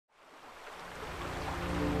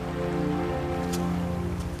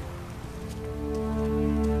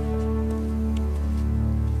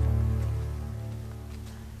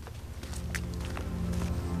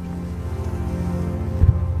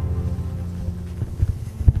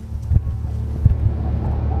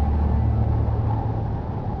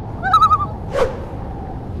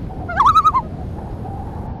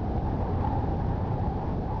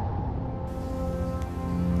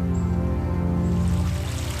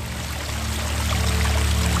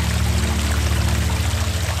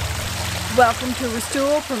Welcome to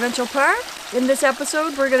Restoule Provincial Park. In this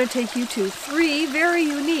episode, we're going to take you to 3 very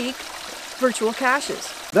unique virtual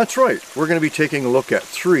caches. That's right. We're going to be taking a look at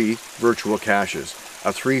 3 virtual caches. A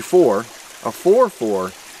 3-4, a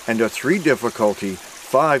 4-4, and a 3 difficulty,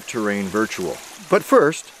 5 terrain virtual. But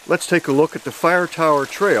first, let's take a look at the Fire Tower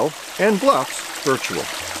Trail and Bluffs virtual.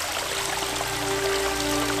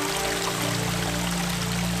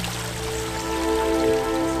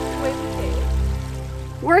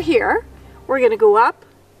 We're here. We're going to go up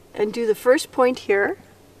and do the first point here,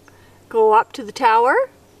 go up to the tower,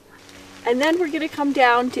 and then we're going to come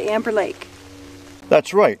down to Amber Lake.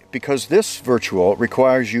 That's right, because this virtual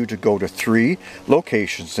requires you to go to 3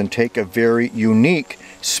 locations and take a very unique,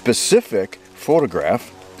 specific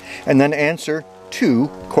photograph, and then answer 2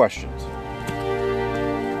 questions.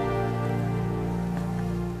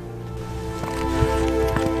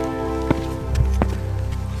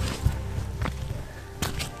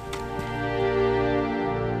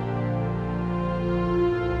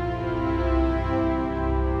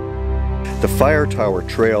 The Fire Tower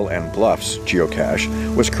Trail and Bluffs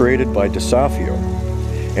geocache was created by Desafio,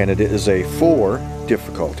 and it is a 4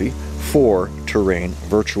 difficulty, 4 terrain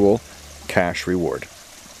virtual cache reward.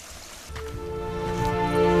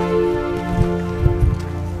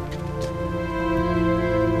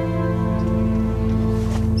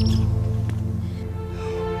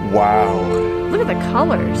 Wow! Look at the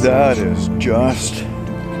colors. That is just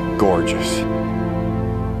gorgeous.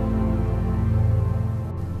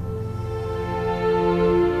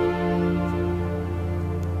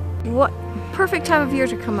 What perfect time of year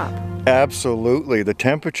to come up. Absolutely. The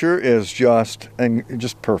temperature is just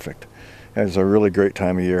perfect. It's a really great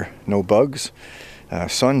time of year. No bugs,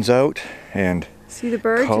 sun's out, and see the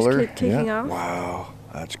bird color. Just taking off? Wow,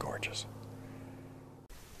 that's gorgeous.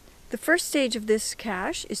 The first stage of this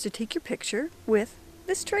cache is to take your picture with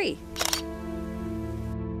this tree.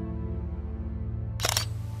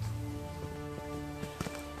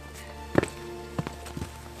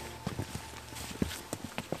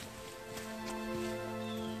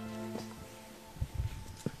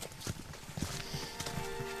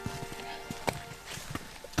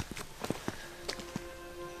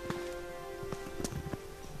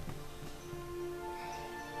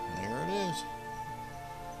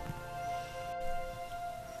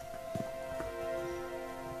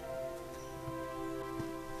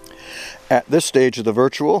 At this stage of the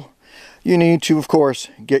virtual, you need to, of course,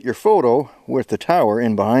 get your photo with the tower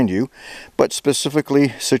in behind you, but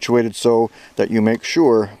specifically situated so that you make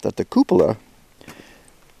sure that the cupola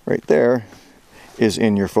right there is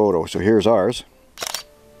in your photo. So here's ours.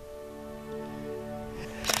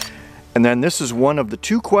 And then this is one of the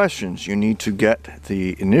 2 questions. You need to get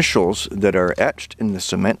the initials that are etched in the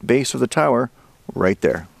cement base of the tower right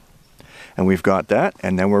there. And we've got that,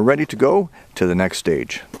 and then we're ready to go to the next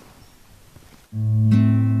stage.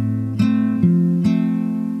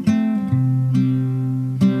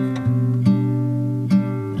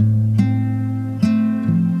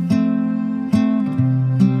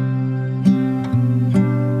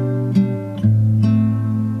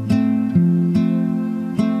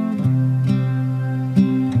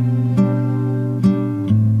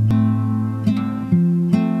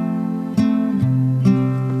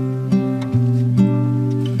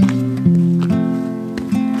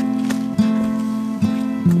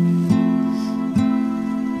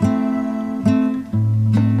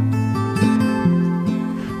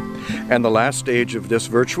 And the last stage of this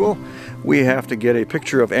virtual, we have to get a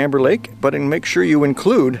picture of Amber Lake, but make sure you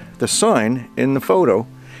include the sign in the photo.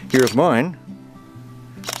 Here's mine,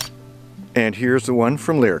 and here's the one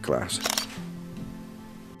from Lyric Class.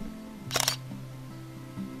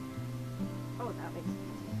 Oh, that makes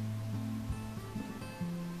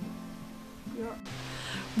sense.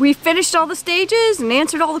 We finished all the stages and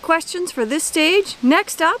answered all the questions for this stage.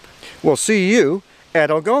 Next up, we'll see you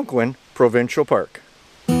at Algonquin Provincial Park.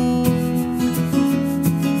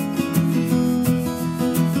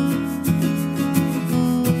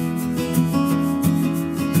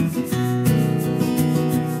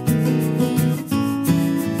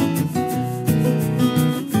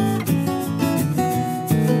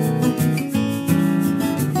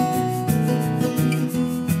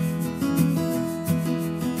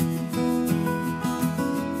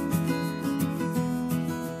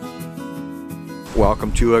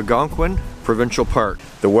 Welcome to Algonquin Provincial Park.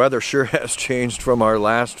 The weather sure has changed from our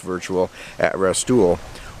last virtual at Restoule.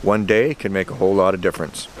 One day can make a whole lot of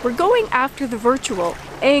difference. We're going after the virtual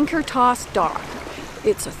Anchor Toss Dock.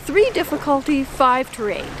 It's a 3 difficulty, 5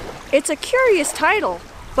 terrain. It's a curious title,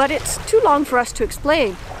 but it's too long for us to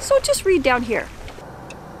explain, so just read down here.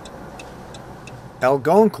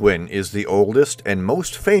 Algonquin is the oldest and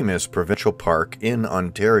most famous provincial park in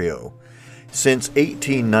Ontario. Since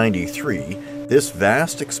 1893, this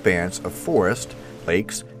vast expanse of forest,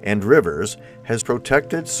 lakes, and rivers has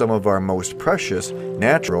protected some of our most precious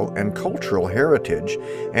natural and cultural heritage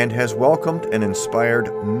and has welcomed and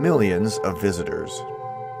inspired millions of visitors.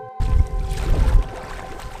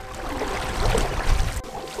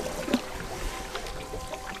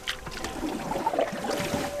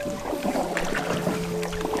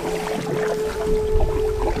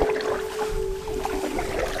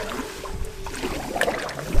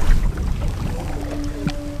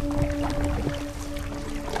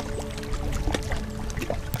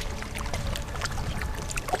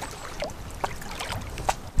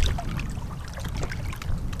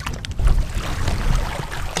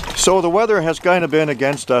 So the weather has kind of been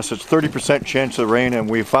against us. It's 30% chance of rain, and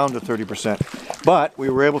we found the 30%. But we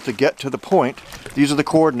were able to get to the point. These are the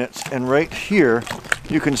coordinates, and right here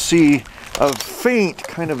you can see a faint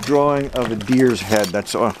kind of drawing of a deer's head.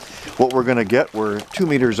 That's what we're going to get. We're 2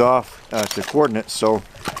 meters off the coordinates, so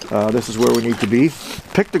this is where we need to be.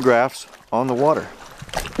 Pictographs on the water.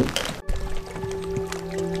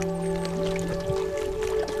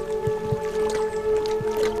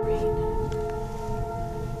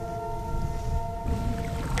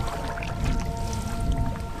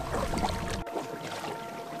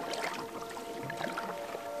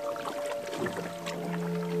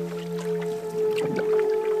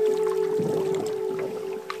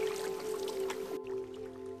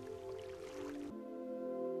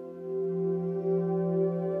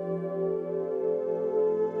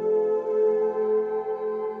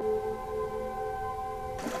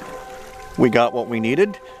 We got what we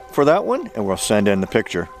needed for that one, and we'll send in the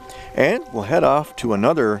picture. And we'll head off to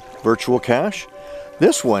another virtual cache.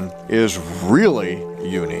 This one is really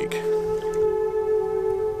unique.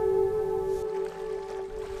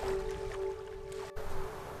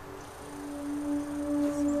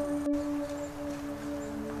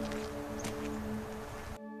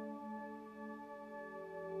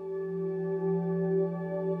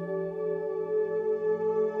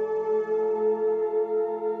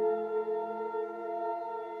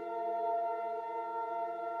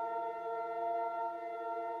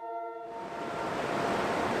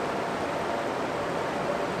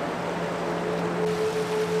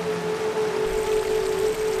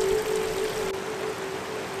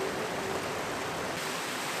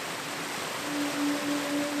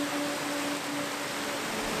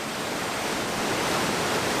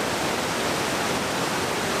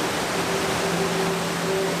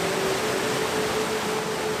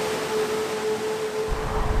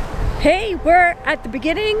 Hey, we're at the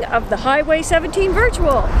beginning of the Highway 17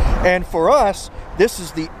 Virtual. And for us, this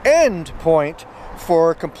is the end point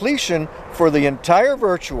for completion for the entire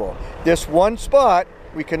virtual. This one spot,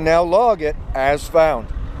 we can now log it as found.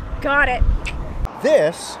 Got it.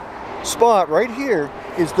 This spot right here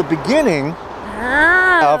is the beginning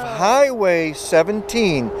of Highway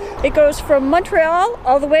 17. It goes from Montreal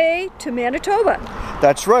all the way to Manitoba.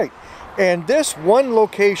 That's right. And this one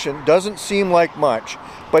location doesn't seem like much,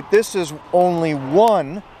 but this is only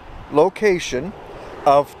one location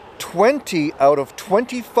of 20 out of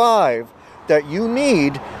 25 that you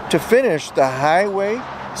need to finish the Highway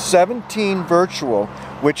 17 Virtual,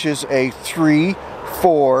 which is a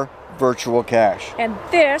 3-4 virtual cache. And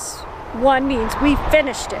this one means we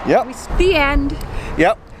finished it. Yep. The end.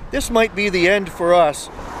 Yep. This might be the end for us,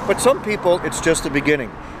 but some people it's just the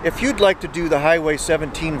beginning. If you'd like to do the Highway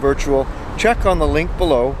 17 Virtual, check on the link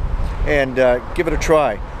below and give it a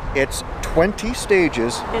try. It's 20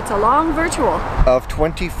 stages. It's a long virtual. Of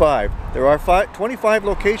 25. There are 25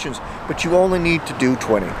 locations, but you only need to do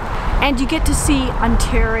 20. And you get to see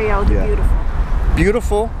Ontario the beautiful.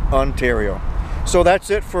 Beautiful Ontario. So that's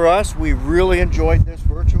it for us. We really enjoyed this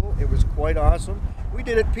virtual. It was quite awesome. We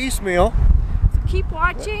did it piecemeal. Keep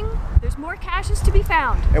watching. There's more caches to be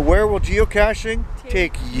found. And where will geocaching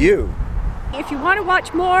take you? If you want to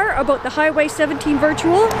watch more about the Highway 17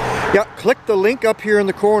 Virtual, click the link up here in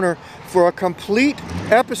the corner for a complete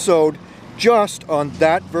episode just on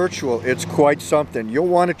that virtual. It's quite something. You'll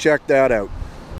want to check that out.